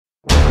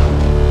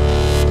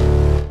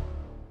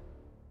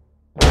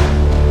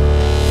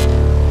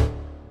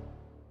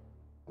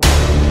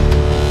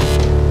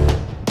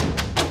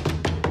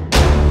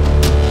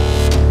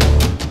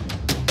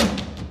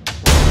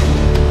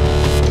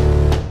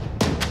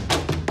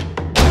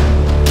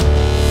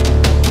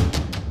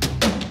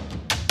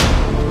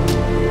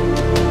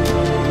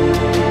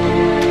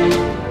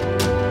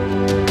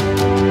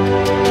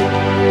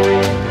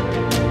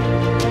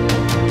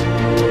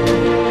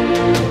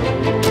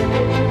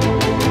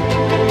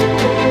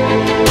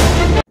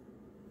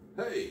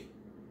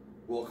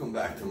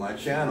my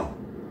channel.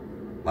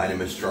 My name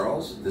is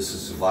Charles. This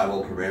is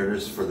Survival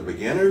Preparedness for the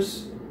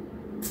Beginners.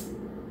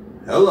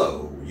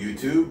 Hello,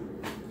 YouTube.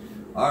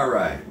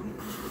 Alright,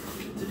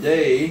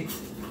 today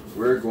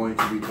we're going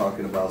to be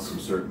talking about some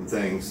certain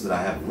things that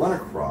I have run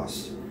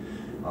across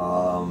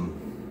on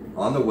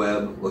the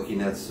web, looking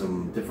at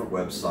some different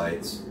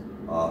websites,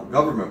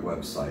 government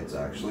websites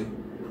actually,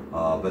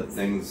 but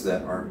things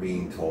that aren't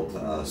being told to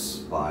us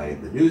by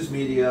the news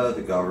media,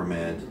 the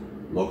government,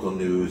 local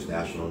news,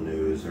 national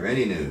news, or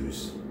any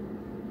news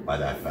by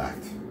that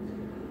fact.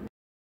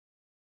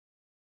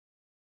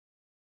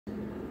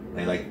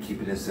 They like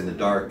keeping us in the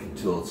dark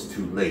until it's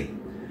too late.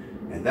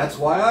 And that's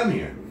why I'm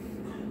here.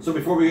 So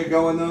before we get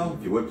going though,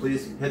 if you would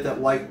please hit that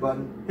like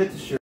button, hit the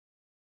share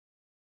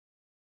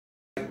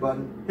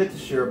button, hit the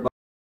share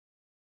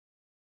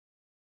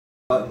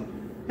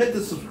button, hit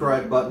the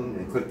subscribe button,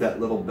 and click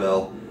that little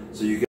bell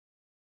so you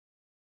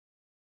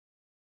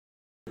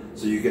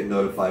get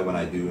notified when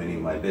I do any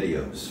of my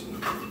videos.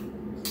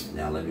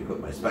 Now let me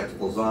put my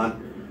spectacles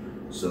on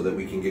so that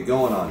we can get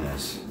going on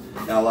this.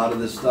 Now a lot of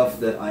this stuff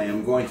that I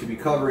am going to be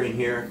covering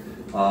here,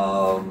 it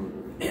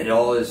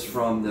all is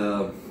from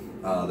the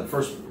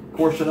first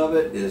portion of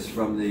it is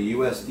from the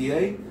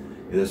USDA.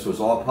 This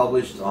was all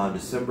published on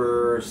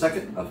December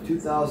 2nd of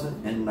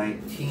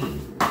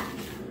 2019.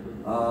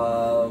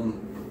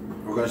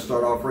 We're going to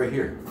start off right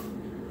here.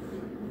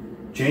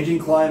 Changing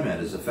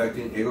climate is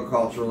affecting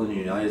agriculture in the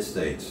United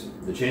States.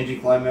 The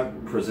changing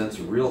climate presents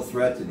a real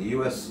threat to the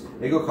U.S.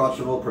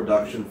 agricultural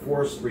production,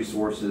 forest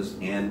resources,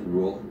 and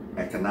rural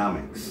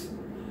economics.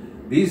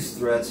 These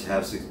threats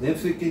have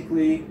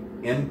significantly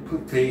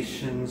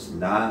implications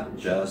not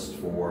just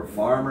for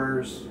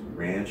farmers,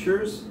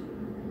 ranchers,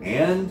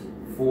 and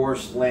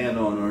forest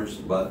landowners,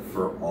 but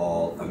for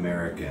all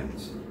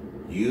Americans,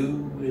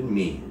 you and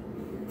me.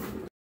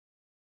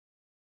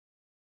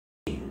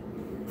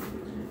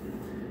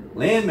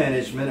 Land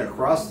management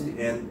across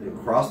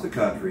the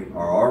country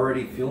are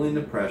already feeling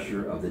the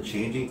pressure of the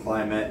changing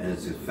climate and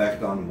its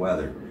effect on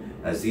weather.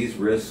 As these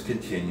risks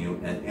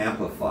continue and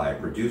amplify,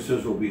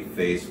 producers will be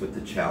faced with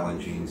the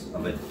challenges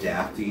of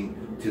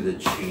adapting to the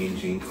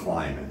changing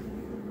climate.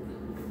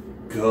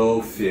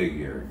 Go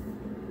figure.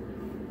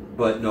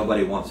 But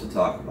nobody wants to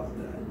talk about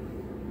that.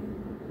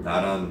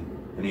 Not on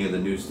any of the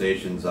news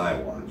stations I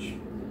watch.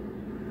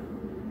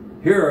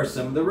 Here are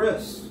some of the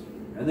risks.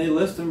 And they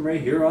list them right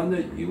here on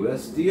the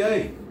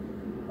USDA.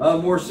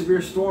 More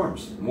severe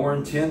storms. More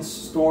intense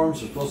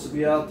storms are supposed to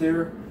be out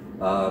there.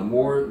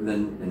 More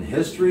than in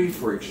history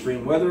for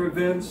extreme weather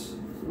events.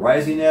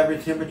 Rising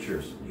average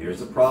temperatures. Here's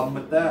the problem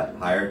with that.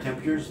 Higher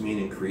temperatures mean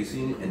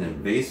increasing in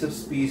invasive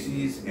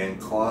species and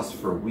costs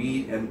for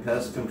weed and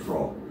pest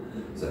control.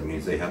 So that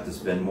means they have to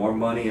spend more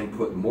money and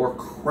put more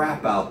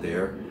crap out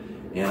there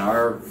in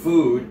our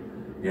food,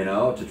 you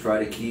know, to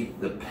try to keep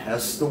the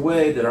pests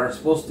away that aren't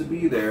supposed to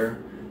be there.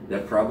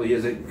 That probably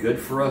isn't good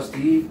for us to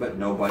eat, but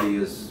nobody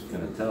is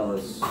going to tell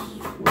us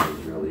what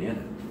is really in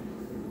it.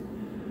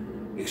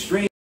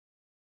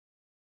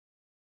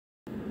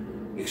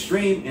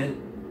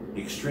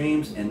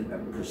 Extremes in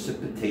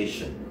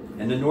precipitation.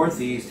 In the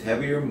Northeast,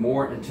 heavier,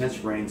 more intense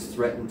rains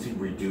threaten to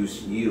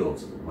reduce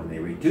yields. When they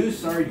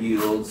reduce our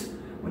yields,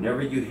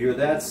 whenever you hear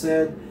that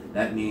said,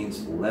 that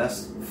means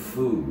less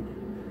food.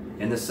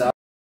 In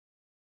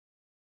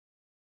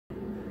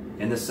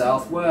the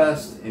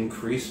Southwest,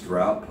 increased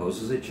drought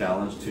poses a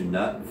challenge to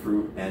nut,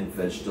 fruit, and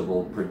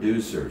vegetable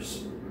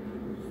producers.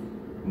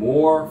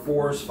 More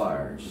forest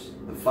fires.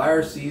 The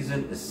fire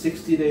season is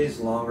 60 days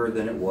longer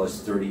than it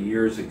was 30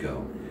 years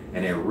ago,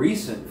 and a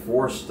recent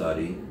Forest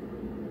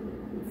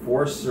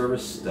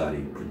Service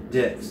study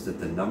predicts that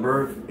the number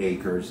of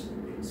acres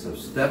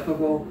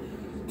susceptible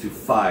to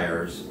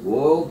fires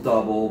will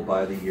double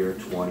by the year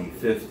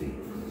 2050.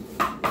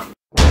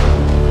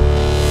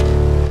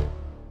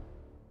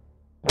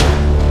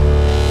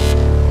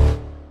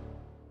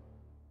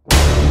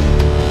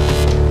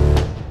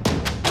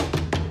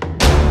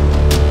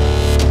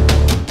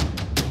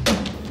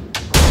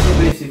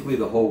 Basically,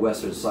 the whole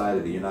western side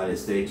of the United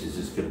States is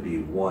just going to be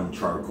one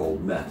charcoal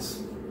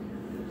mess.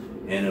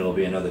 And it'll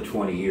be another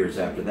 20 years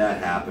after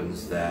that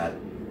happens that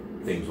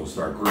things will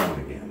start growing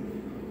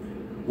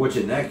again. Which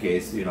in that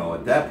case, you know,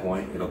 at that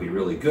point, it'll be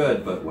really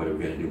good, but what are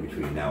we going to do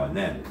between now and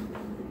then?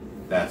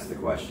 That's the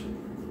question.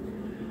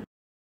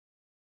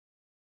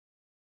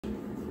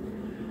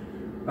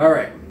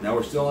 Alright, now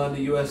we're still on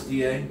the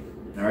USDA.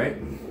 Alright.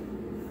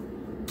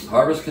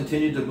 Harvests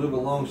continue to move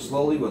along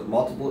slowly with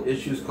multiple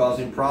issues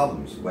causing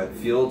problems, wet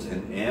fields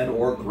and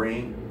or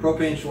grain,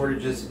 propane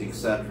shortages,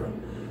 etc.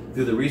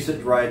 Though the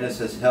recent dryness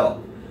has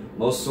helped,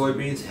 most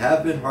soybeans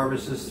have been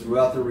harvested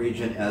throughout the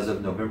region as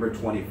of November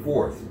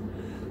 24th.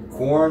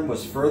 Corn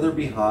was further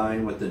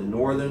behind, with the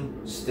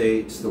northern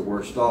states the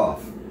worst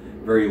off.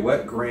 Very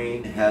wet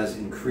grain has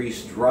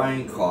increased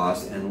drying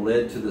costs and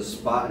led to the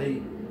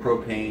spotty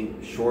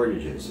propane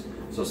shortages.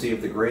 So see,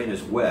 if the grain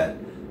is wet,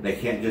 they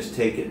can't just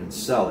take it and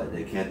sell it.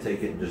 They can't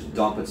take it and just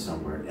dump it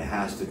somewhere. It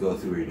has to go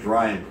through a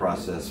drying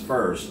process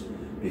first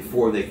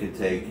before they can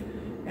take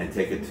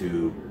it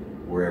to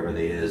wherever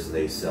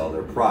they sell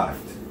their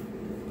product.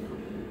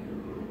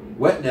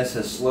 Wetness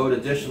has slowed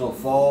additional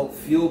fall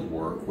field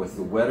work with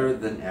the wetter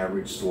than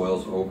average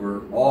soils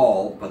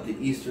overall, but the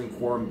eastern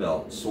Corn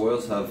Belt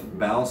soils have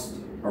bounced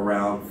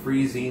around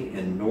freezing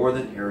in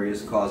northern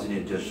areas, causing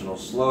additional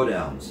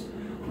slowdowns.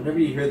 Whenever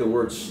you hear the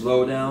word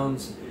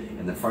slowdowns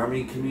in the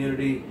farming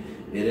community,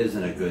 it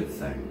isn't a good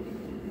thing.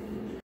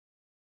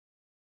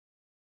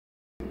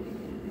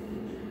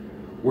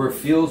 Where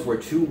fields were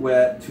too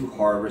wet to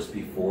harvest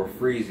before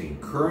freezing.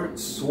 Current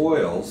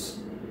soils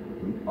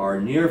are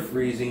near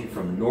freezing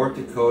from North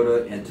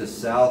Dakota into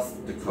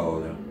South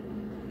Dakota.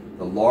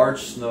 The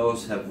large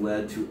snows have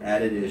led to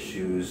added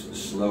issues,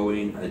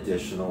 slowing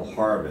additional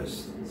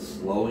harvest.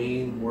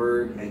 Slowing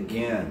word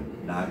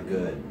again, not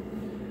good.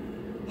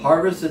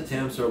 Harvest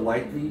attempts are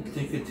likely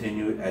to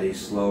continue at a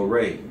slow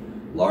rate.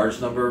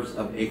 Large numbers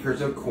of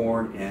acres of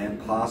corn and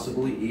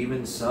possibly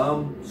even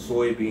some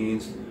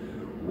soybeans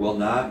will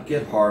not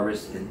get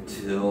harvest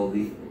until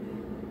the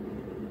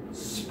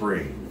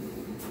spring.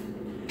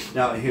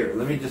 Now here,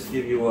 let me just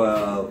give you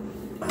a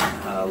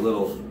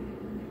little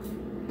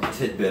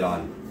tidbit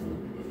on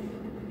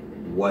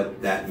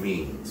what that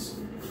means.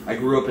 I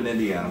grew up in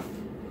Indiana.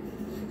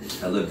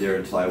 I lived there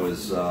until I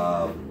was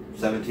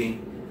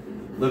 17.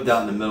 Lived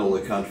out in the middle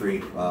of the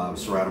country,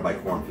 surrounded by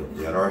cornfields.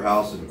 We had our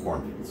house and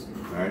cornfields,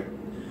 right?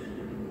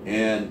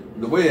 And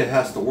the way it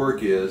has to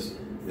work is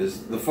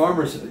the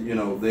farmers, you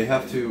know, they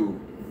have to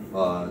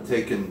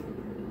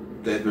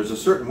there's a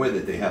certain way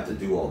that they have to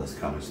do all this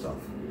kind of stuff,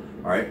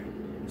 all right?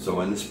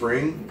 So in the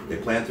spring, they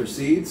plant their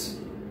seeds,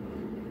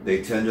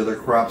 they tend to their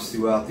crops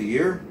throughout the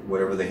year,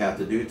 whatever they have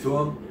to do to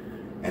them,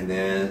 and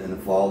then in the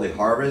fall they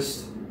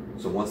harvest.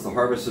 So once the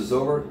harvest is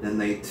over, then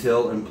they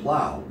till and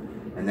plow,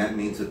 and that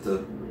means that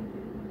the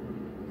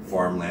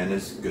farmland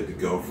is good to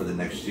go for the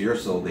next year.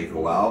 So they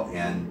go out,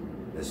 and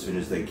as soon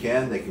as they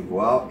can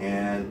go out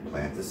and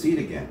plant the seed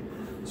again.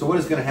 So what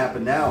is going to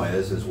happen now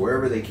is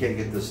wherever they can't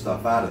get this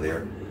stuff out of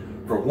there,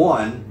 for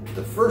one,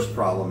 the first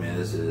problem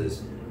is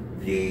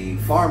the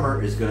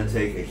farmer is going to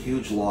take a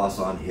huge loss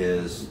on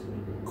his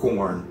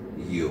corn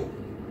yield.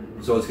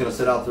 So it's going to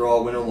sit out there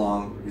all winter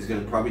long. He's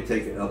going to probably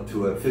take up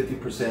to a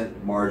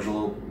 50%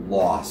 marginal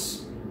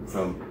loss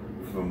from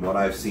what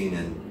I've seen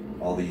in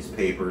all these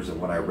papers and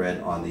what I read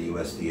on the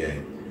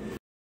USDA.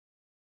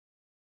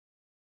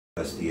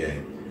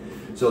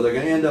 So they're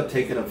going to end up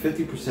taking a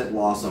 50%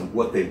 loss on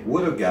what they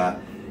would have got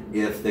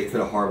if they could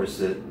have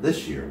harvested it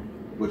this year,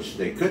 which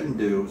they couldn't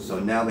do. So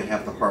now they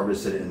have to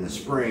harvest it in the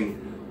spring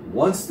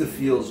once the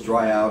fields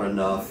dry out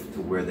enough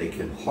to where they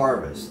can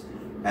harvest.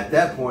 At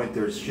that point,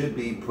 they should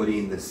be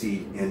putting the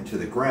seed into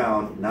the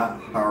ground,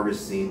 not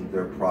harvesting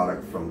their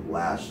product from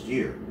last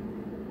year.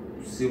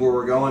 See where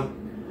we're going?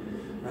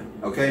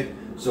 Okay,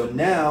 so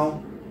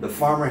now the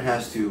farmer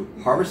has to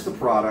harvest the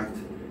product,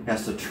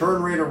 has to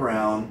turn right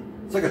around.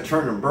 It's like a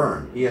turn and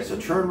burn. He has to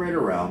turn right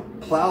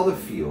around, plow the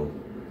field,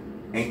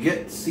 and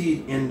get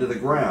seed into the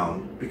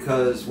ground,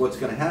 because what's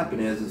going to happen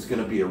is it's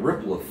going to be a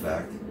ripple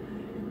effect,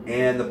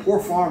 and the poor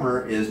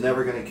farmer is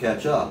never going to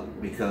catch up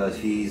because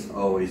he's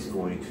always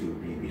going to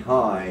be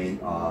behind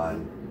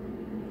on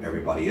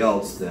everybody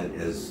else that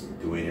is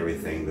doing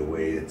everything the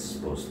way it's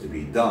supposed to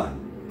be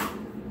done.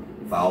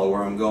 Follow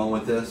where I'm going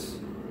with this?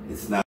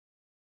 It's not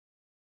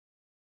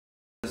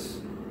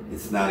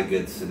a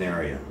good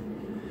scenario.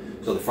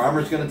 So the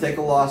farmer's going to take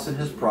a loss in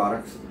his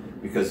products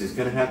because he's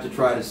going to have to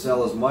try to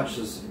sell as much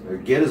as, or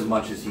get as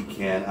much as he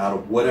can out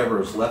of whatever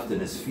is left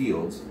in his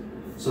fields,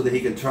 so that he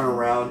can turn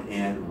around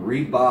and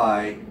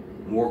rebuy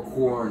more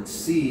corn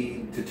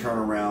seed to turn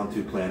around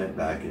to plant it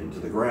back into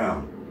the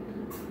ground.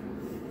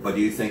 But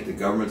do you think the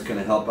government's going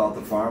to help out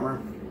the farmer?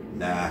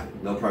 Nah,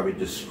 they'll probably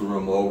just screw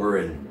him over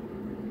and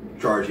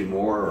charge him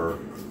more, or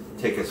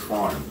take his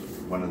farm,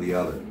 one or the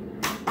other.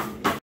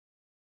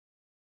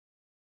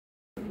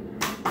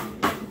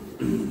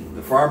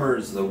 The farmer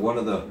is one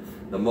of the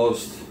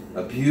most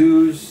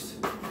abused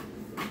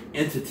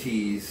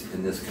entities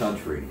in this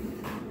country,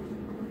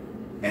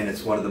 and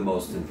it's one of the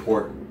most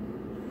important.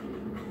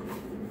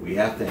 We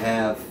have to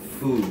have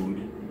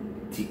food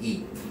to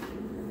eat.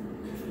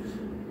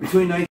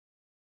 Between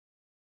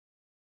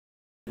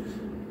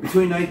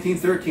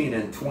 1913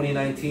 and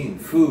 2019,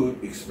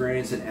 food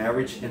experienced an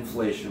average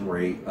inflation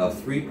rate of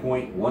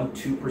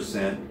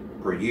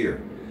 3.12% per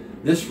year.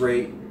 This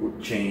rate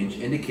change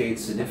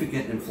indicates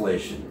significant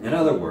inflation. In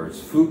other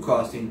words, food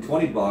costing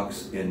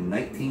 $20 in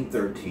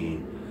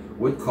 1913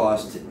 would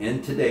cost,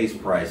 in today's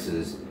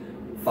prices,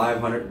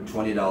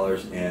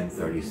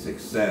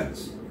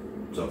 $520.36.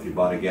 So if you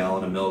bought a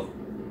gallon of milk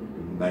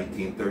in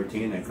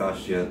 1913, it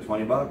cost you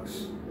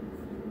 $20.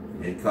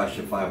 It cost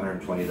you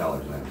 $520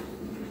 now.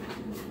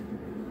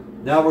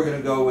 Now we're going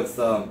to go with,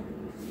 I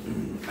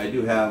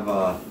do have,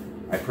 I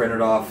printed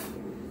off,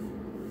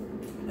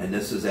 and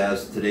this is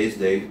as today's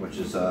date, which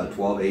is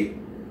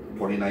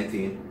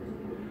 12/8/2019,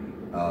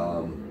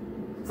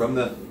 from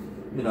the,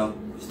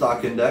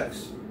 stock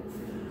index.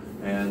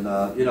 And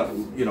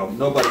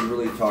nobody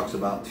really talks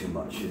about too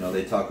much.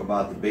 They talk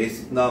about the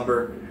basic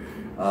number.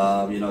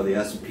 You know, the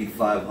S&P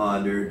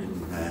 500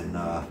 and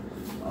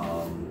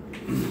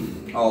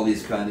all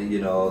these kind of, you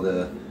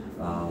know,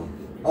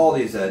 all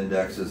these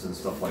indexes and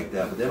stuff like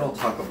that, but they don't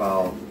talk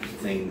about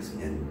things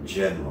in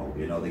general.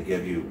 You know, they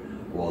give you,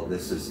 well,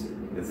 this is,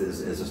 if this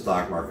is a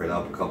stock market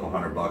up a couple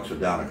 $100 or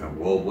down a couple,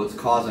 well, what's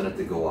causing it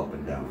to go up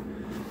and down?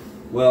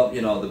 Well,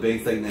 you know, the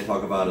big thing they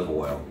talk about is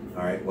oil.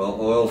 All right, well,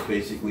 oil's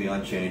basically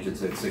unchanged.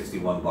 It's at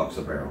 61 bucks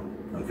a barrel.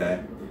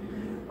 Okay,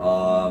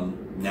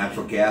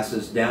 natural gas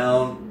is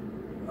down.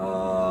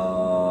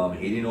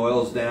 Heating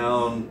oil's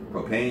down.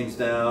 Propane's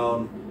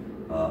down.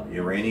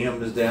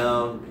 Uranium is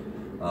down.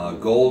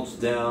 Gold's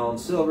down.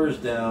 Silver's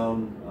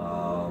down.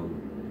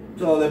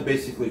 So that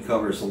basically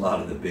covers a lot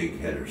of the big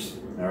hitters.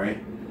 All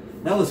right.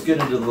 Now let's get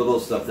into the little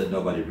stuff that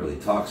nobody really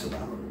talks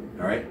about.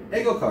 All right.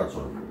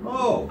 Agriculture.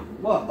 Oh,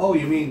 what? Oh,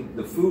 you mean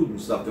the food and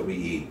stuff that we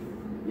eat?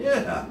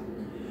 Yeah.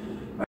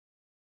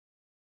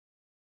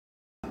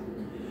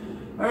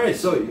 All right.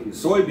 So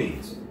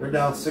soybeans, they're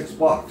down $6.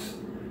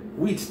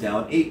 Wheat's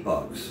down $8.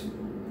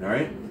 All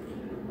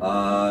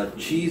right.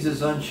 Cheese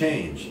is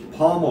unchanged.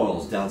 Palm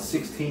oil's down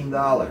 $16.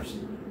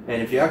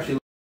 And if you actually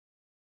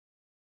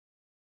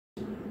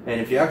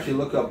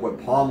look up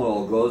what palm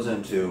oil goes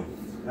into,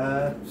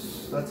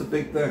 that's a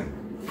big thing.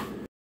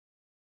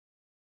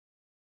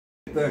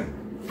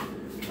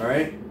 All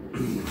right.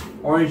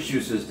 Orange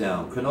juice is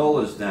down.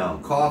 Canola's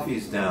down.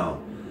 Coffee's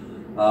down.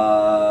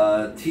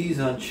 Tea's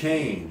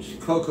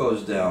unchanged.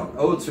 Cocoa's down.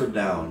 Oats are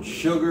down.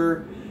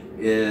 Sugar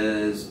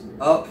is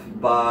up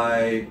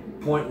by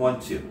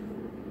 0.12.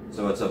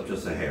 So it's up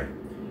just a hair.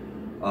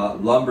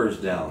 Lumber's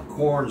down.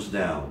 Corn's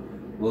down.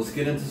 Let's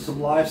get into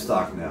some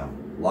livestock now.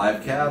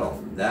 Live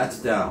cattle, that's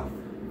down.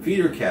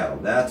 Feeder cattle,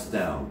 that's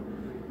down.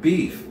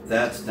 Beef,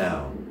 that's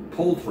down.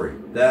 Poultry,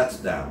 that's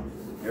down.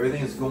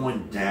 Everything is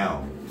going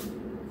down.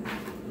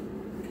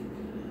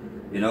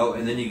 You know,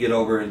 and then you get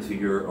over into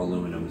your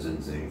aluminums and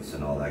zincs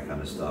and all that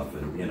kind of stuff.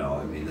 And, you know,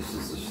 I mean, that's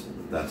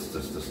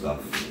just the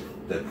stuff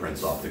that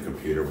prints off the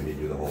computer when you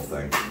do the whole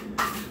thing.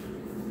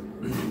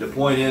 The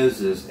point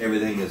is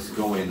everything is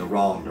going the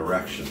wrong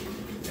direction,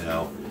 you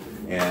know.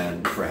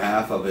 And for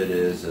half of it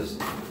is as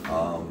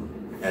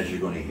you're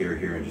going to hear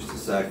here in just a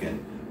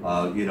second,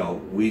 you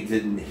know, we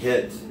didn't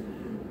hit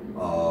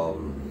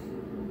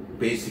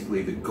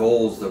basically the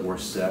goals that were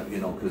set, you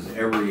know, because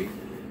every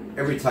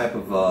type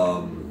of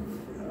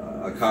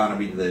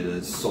economy that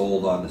is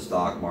sold on the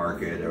stock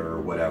market or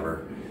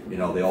whatever, you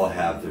know, they all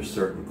have their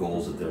certain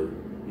goals that they're,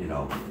 you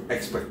know,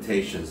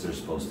 expectations they're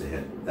supposed to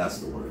hit. That's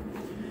the word.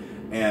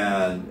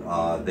 And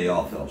they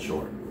all fell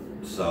short.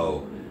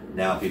 So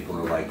now people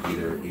are like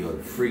either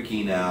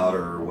freaking out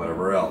or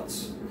whatever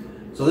else.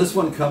 So this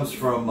one comes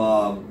from,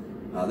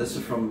 this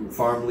is from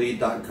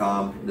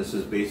farmlead.com. This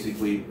is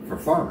basically for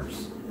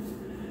farmers.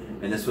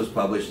 And this was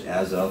published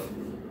as of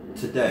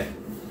today.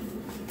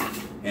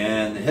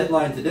 And the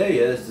headline today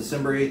is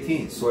December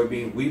 18th,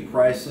 soybean wheat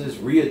prices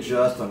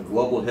readjust on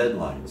global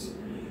headlines.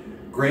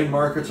 Grain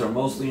markets are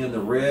mostly in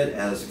the red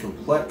as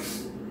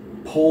complex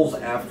pulls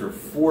after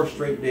 4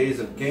 straight days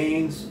of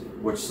gains,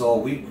 which saw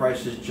wheat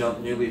prices jump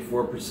nearly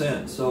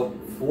 4%. So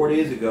 4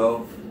 days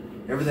ago,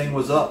 everything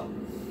was up.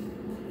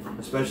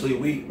 Especially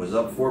wheat was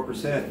up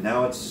 4%.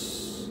 Now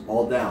it's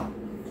all down.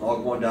 It's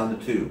all going down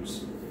the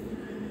tubes.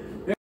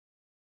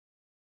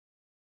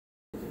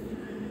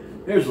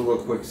 Here's a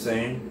little quick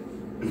saying.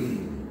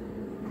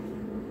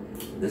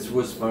 This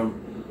was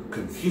from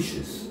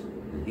Confucius.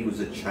 He was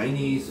a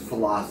Chinese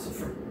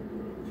philosopher.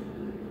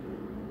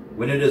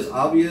 When it is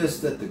obvious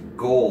that the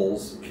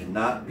goals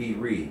cannot be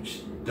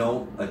reached,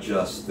 don't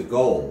adjust the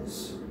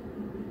goals.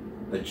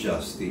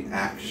 Adjust the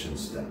action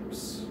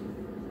steps.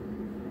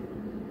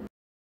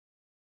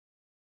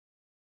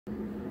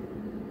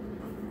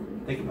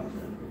 Think about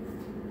that.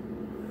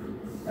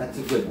 That's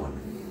a good one.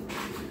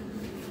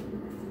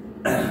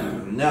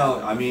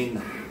 Now, I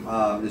mean,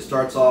 it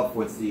starts off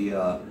with the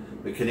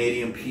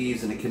Canadian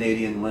peas and the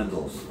Canadian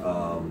lentils.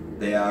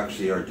 They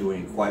actually are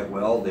doing quite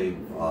well. They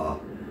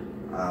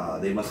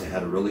must have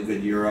had a really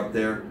good year up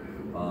there.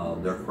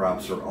 Their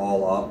crops are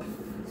all up,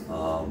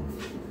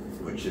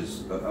 which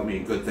is, I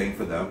mean, a good thing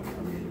for them.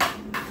 I mean,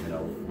 you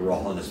know, we're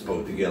all in this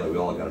boat together. We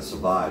all got to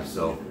survive.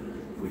 So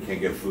if we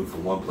can't get food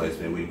from one place,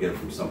 maybe we can get it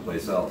from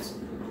someplace else.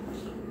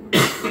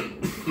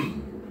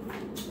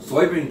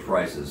 Soybean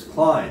prices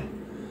climb,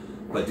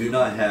 but do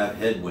not have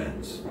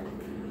headwinds.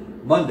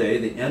 Monday,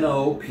 the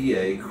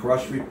NOPA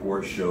crush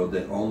report showed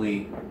that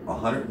only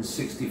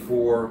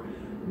 164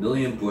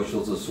 million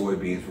bushels of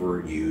soybeans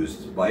were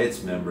used by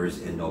its members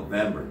in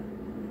November.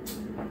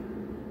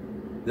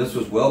 This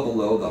was well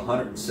below the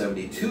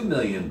 172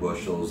 million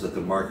bushels that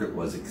the market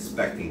was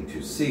expecting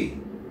to see.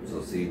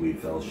 So see, we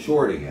fell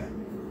short again.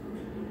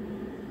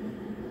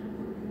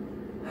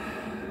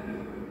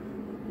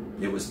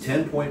 It was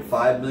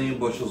 10.5 million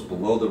bushels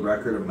below the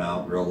record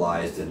amount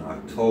realized in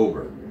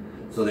October.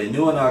 So they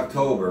knew in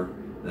October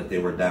that they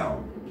were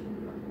down,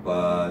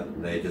 but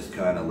they just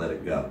kind of let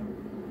it go.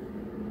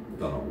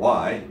 Don't know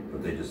why,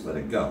 but they just let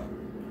it go.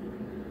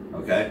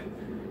 Okay?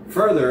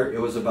 Further, it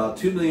was about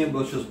 2 million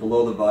bushels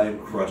below the volume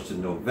crushed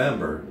in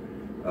November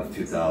of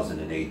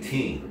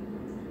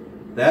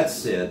 2018. That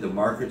said, the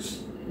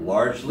markets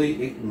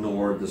largely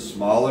ignored the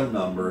smaller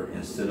number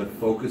instead of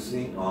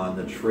focusing on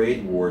the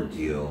trade war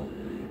deal,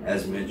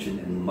 as mentioned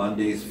in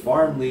Monday's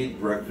Farm Lead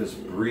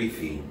breakfast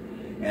briefing,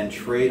 and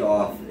trade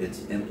off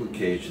its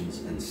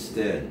implications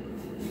instead.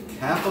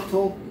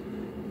 Capital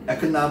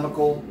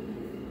Economical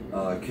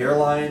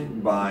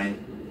Caroline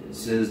Vine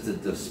says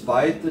that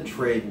despite the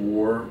trade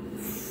war,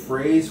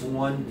 Phase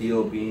 1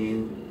 deal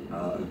being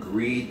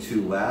agreed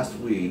to last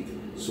week,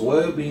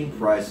 soybean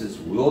prices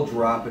will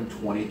drop in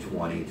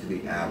 2020 to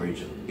the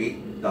average of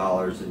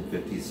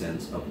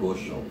 $8.50 a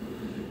bushel.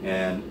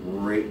 And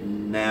right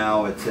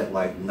now it's at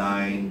like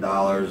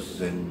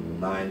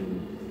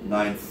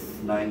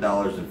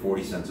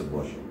 $9.40 a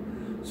bushel.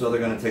 So they're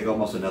going to take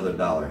almost another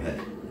dollar hit.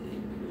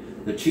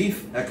 The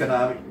chief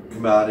economic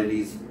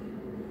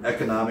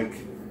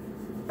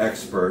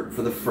expert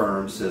for the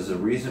firm says the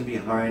reason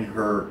behind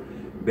her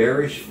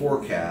bearish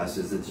forecast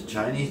is that the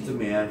Chinese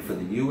demand for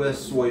the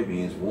U.S.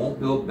 soybeans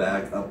won't build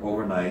back up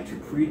overnight to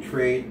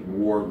pre-trade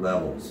war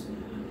levels.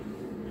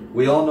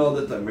 We all know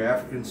that the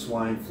African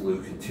swine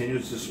flu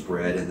continues to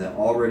spread and that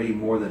already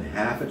more than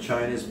half of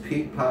China's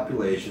pig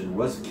population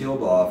was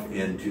killed off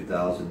in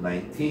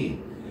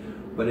 2019.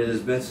 But it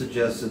has been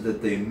suggested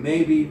that they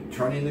may be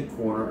turning the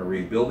corner and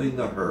rebuilding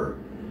the herd.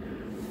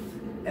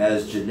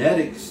 As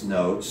genetics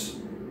notes,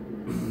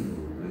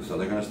 so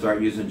they're going to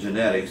start using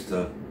genetics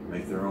to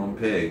make their own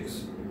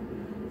pigs.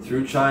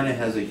 Through China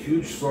has a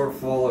huge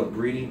shortfall of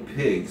breeding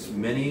pigs,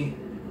 many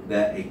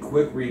that a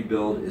quick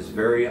rebuild is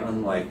very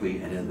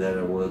unlikely and that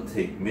it will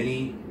take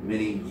many,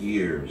 many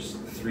years,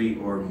 3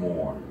 or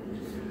more.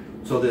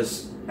 So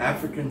this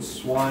African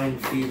swine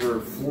fever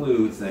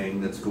flu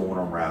thing that's going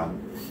around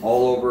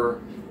all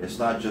over, it's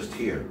not just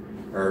here.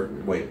 Or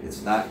wait,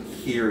 it's not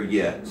here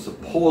yet.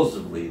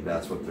 Supposedly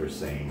that's what they're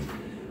saying,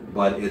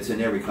 but it's in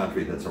every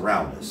country that's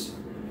around us.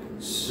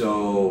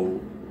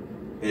 So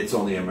it's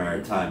only a matter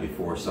of time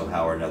before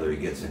somehow or another it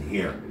gets in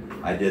here.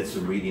 I did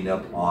some reading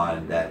up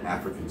on that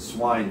African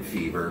swine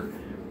fever,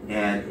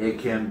 and it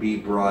can be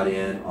brought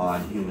in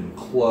on human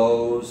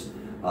clothes,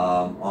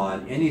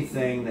 on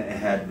anything that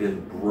had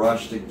been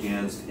brushed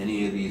against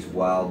any of these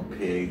wild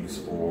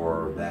pigs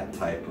or that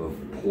type of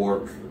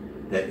pork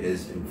that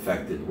is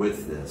infected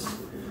with this.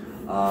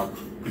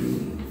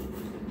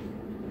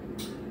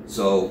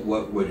 So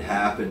what would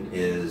happen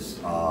is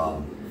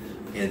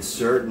in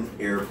certain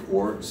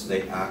airports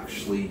they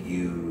actually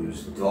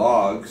use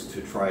dogs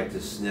to try to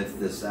sniff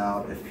this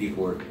out if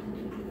people have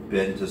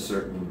been to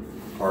certain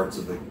parts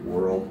of the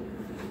world,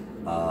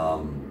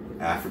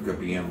 Africa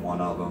being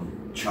one of them,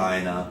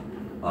 China,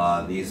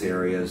 these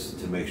areas,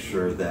 to make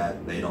sure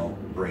that they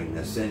don't bring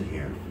this in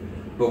here.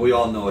 But we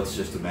all know it's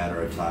just a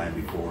matter of time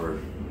before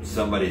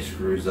somebody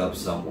screws up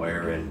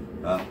somewhere and,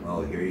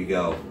 oh, here you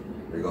go.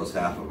 There goes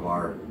half of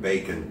our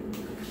bacon.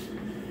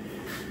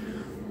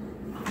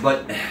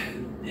 But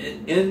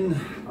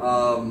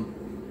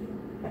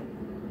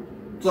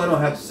so I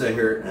don't have to sit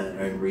here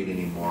and read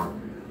anymore.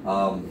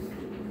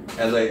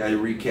 As I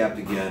recapped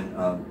again,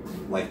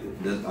 like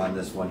this, on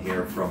this one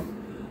here from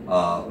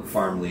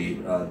Farm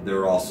Lead,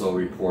 they're also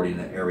reporting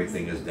that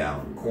everything is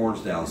down.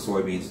 Corn's down,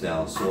 soybeans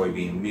down,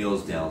 soybean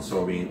meal's down,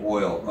 soybean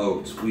oil,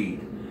 oats,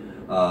 wheat,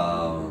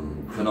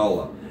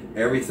 canola.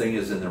 Everything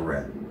is in the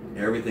red.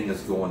 Everything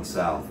is going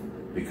south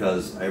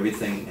because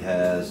everything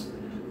has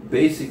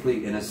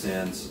basically, in a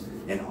sense,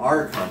 in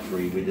our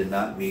country, we did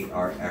not meet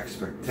our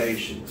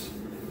expectations.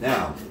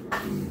 Now,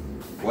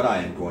 what I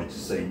am going to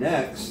say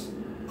next,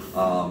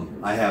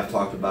 I have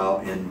talked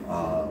about in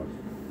a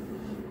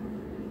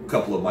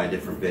couple of my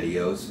different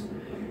videos,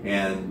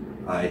 and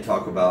I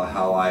talk about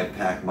how I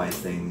pack my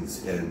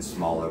things in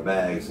smaller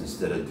bags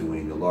instead of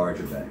doing the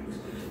larger bags.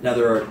 Now,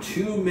 there are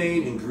 2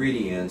 main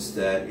ingredients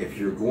that if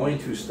you're going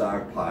to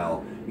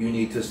stockpile, you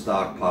need to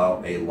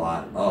stockpile a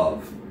lot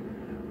of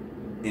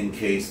in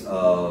case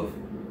of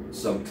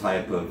some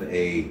type of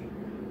a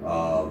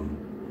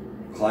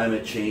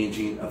climate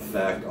changing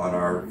effect on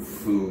our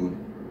food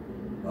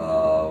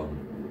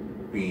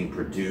being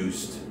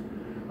produced.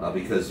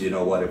 Because you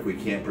know what, if we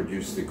can't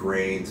produce the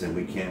grains and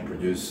we can't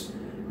produce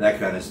that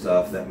kind of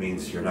stuff, that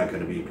means you're not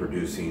going to be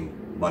producing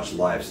much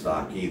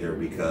livestock either,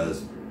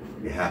 because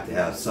you have to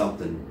have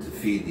something to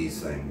feed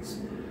these things.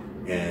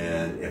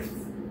 And if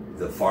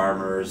the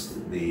farmers,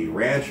 the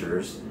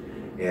ranchers,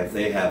 if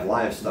they have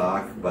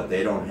livestock but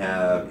they don't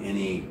have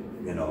any,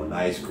 you know,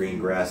 nice green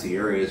grassy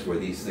areas where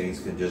these things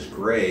can just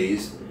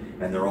graze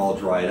and they're all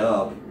dried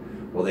up,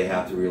 well, they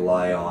have to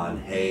rely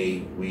on hay,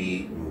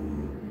 wheat,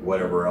 and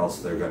whatever else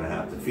they're going to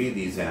have to feed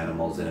these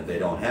animals, and if they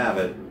don't have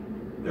it,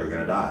 they're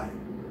going to die.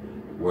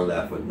 We're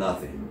left with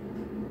nothing.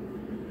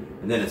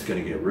 And then it's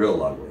going to get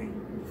real ugly.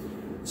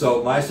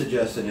 So my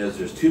suggestion is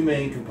there's 2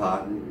 main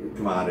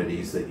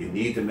commodities that you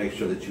need to make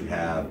sure that you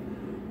have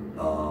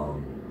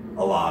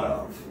a lot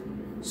of: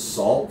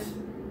 salt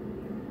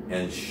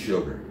and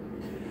sugar.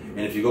 And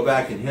if you go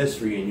back in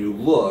history and you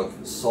look,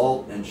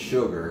 salt and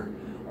sugar,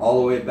 all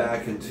the way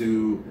back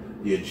into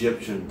the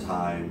Egyptian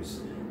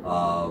times,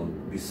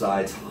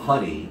 besides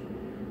honey,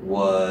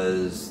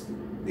 was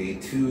the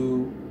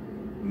two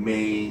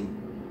main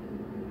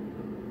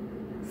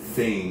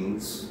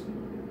things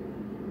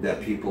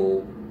that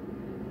people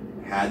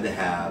had to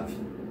have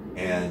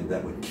and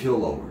that would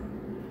kill over.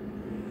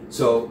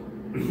 So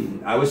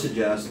I would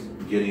suggest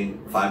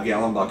getting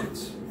 5-gallon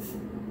buckets,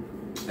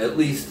 at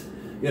least,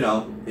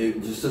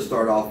 just to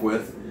start off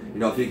with.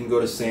 If you can go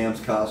to Sam's,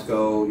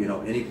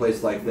 Costco, any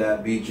place like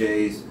that,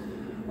 BJ's,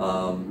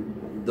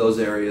 those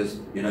areas,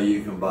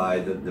 you can buy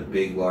the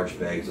big, large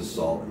bags of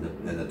salt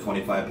and the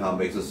 25-pound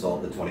bags of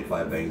salt, the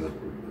 25 bags of,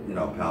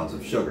 pounds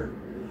of sugar.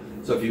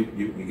 So if you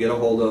get a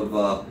hold of,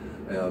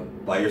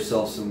 buy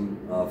yourself some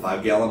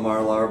 5-gallon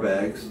Marlar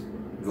bags,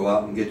 go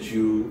out and get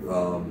you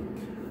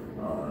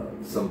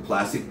some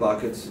plastic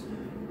buckets,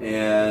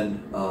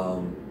 and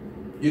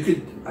you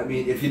could,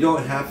 if you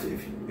don't have to,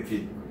 if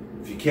you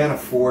can't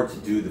afford to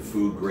do the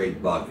food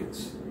grade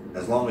buckets,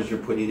 as long as you're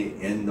putting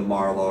it in the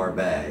Marlar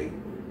bag,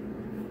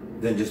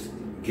 then just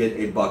get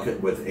a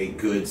bucket with a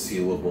good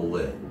sealable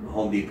lid.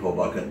 Home Depot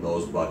bucket,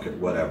 Lowe's bucket,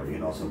 whatever.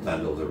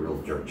 Sometimes those are real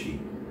dirt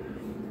cheap.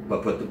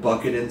 But put the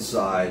bucket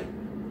inside,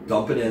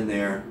 dump it in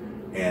there,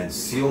 and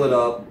seal it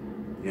up.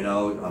 You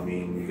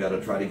got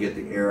to try to get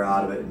the air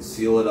out of it and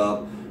seal it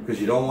up, because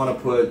you don't want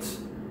to put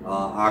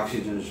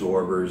oxygen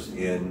absorbers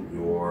in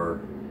your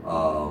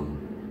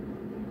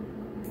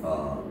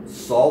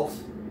salt.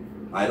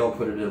 I don't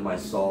put it in my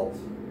salt.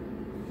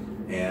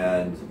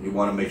 And you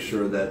want to make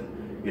sure that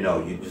you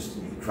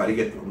try to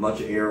get as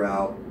much air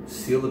out,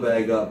 seal the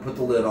bag up, put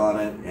the lid on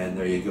it, and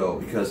there you go.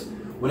 Because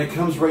when it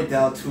comes right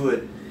down to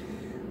it,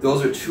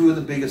 those are two of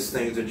the biggest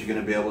things that you're going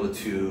to be able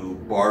to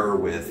barter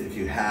with if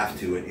you have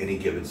to in any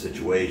given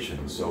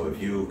situation. So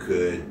if you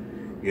could,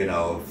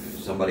 if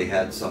somebody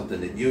had something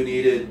that you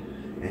needed,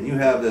 and you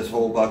have this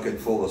whole bucket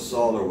full of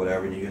salt or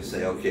whatever, and you can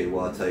say, okay,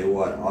 well, I'll tell you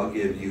what, I'll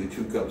give you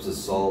 2 cups of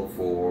salt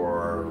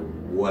for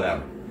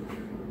whatever.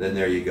 Then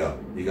there you go.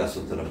 You got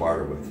something to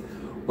barter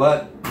with.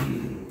 But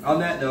on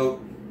that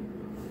note,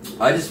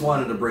 I just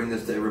wanted to bring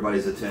this to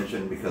everybody's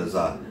attention, because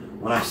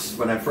when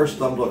I first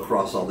stumbled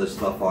across all this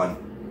stuff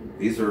on,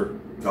 these are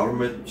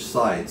government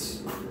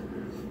sites,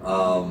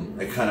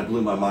 it kind of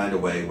blew my mind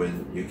away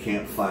when you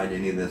can't find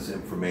any of this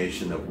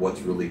information of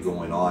what's really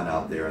going on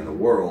out there in the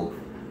world,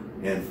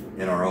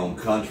 in our own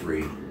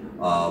country.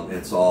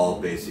 It's all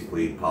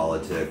basically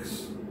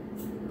politics,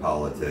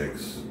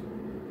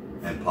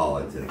 and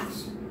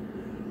politics.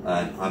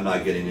 And I'm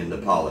not getting into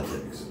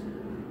politics.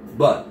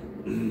 But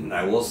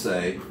I will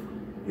say,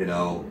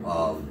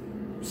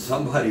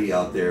 somebody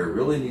out there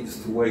really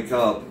needs to wake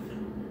up.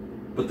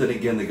 But then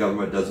again, the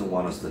government doesn't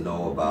want us to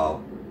know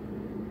about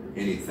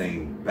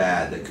anything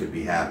bad that could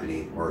be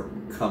happening or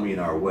coming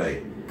our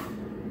way.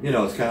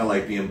 It's kind of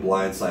like being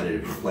blindsided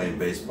if you're playing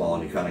baseball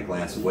and you kind of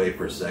glance away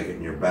for a second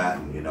and you're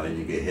batting, and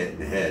you get hit in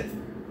the head.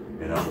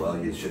 Well,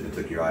 you shouldn't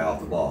have took your eye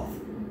off the ball.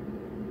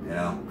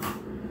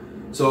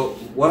 So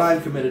what I'm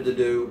committed to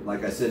do,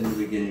 like I said in the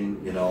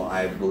beginning,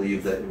 I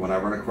believe that when I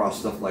run across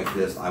stuff like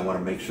this, I want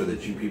to make sure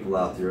that you people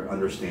out there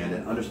understand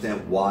it,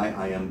 understand why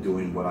I am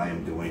doing what I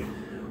am doing,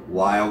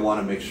 why I want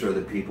to make sure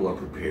that people are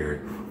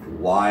prepared,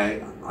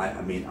 why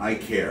I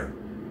care.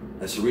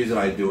 That's the reason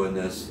I'm doing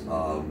this.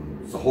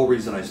 It's the whole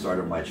reason I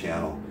started my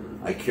channel.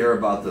 I care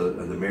about the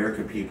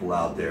American people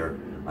out there.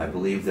 I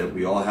believe that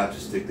we all have to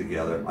stick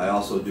together. I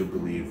also do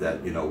believe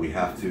that we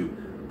have to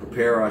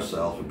prepare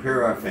ourselves,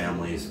 prepare our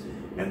families,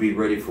 and be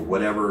ready for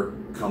whatever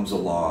comes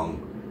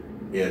along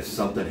if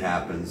something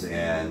happens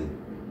and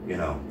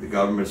the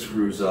government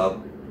screws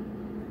up.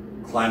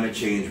 Climate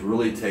change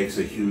really takes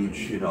a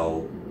huge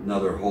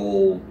another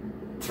whole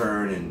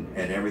turn,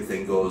 and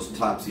everything goes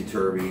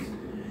topsy-turvy.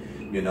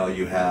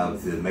 You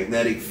have the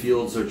magnetic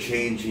fields are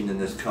changing in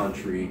this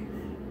country.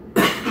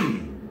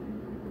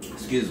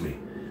 Excuse me.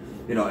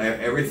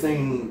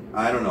 Everything,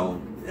 I don't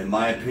know, in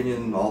my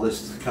opinion, all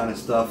this kind of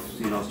stuff,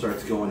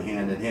 starts going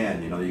hand in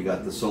hand. You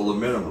got the solar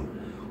minimum.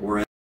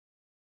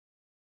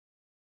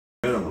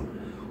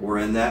 We're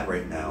in that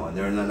right now,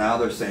 and now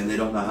they're saying they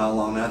don't know how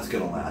long that's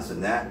going to last,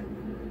 and that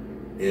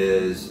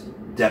is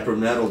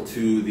detrimental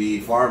to the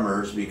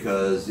farmers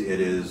because it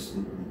is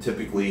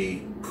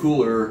typically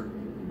cooler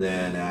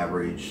than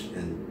average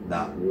and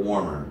not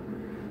warmer.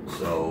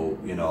 So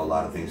a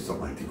lot of things don't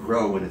like to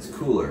grow when it's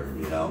cooler.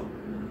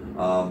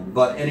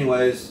 But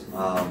anyways,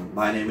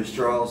 my name is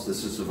Charles.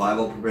 This is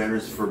Survival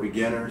Preventers for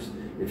Beginners.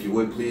 If you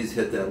would please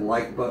hit that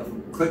like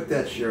button, click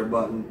that share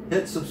button,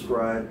 hit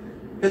subscribe,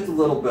 hit the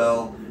little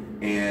bell,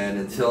 and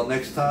until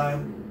next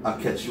time, I'll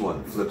catch you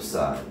on the flip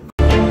side.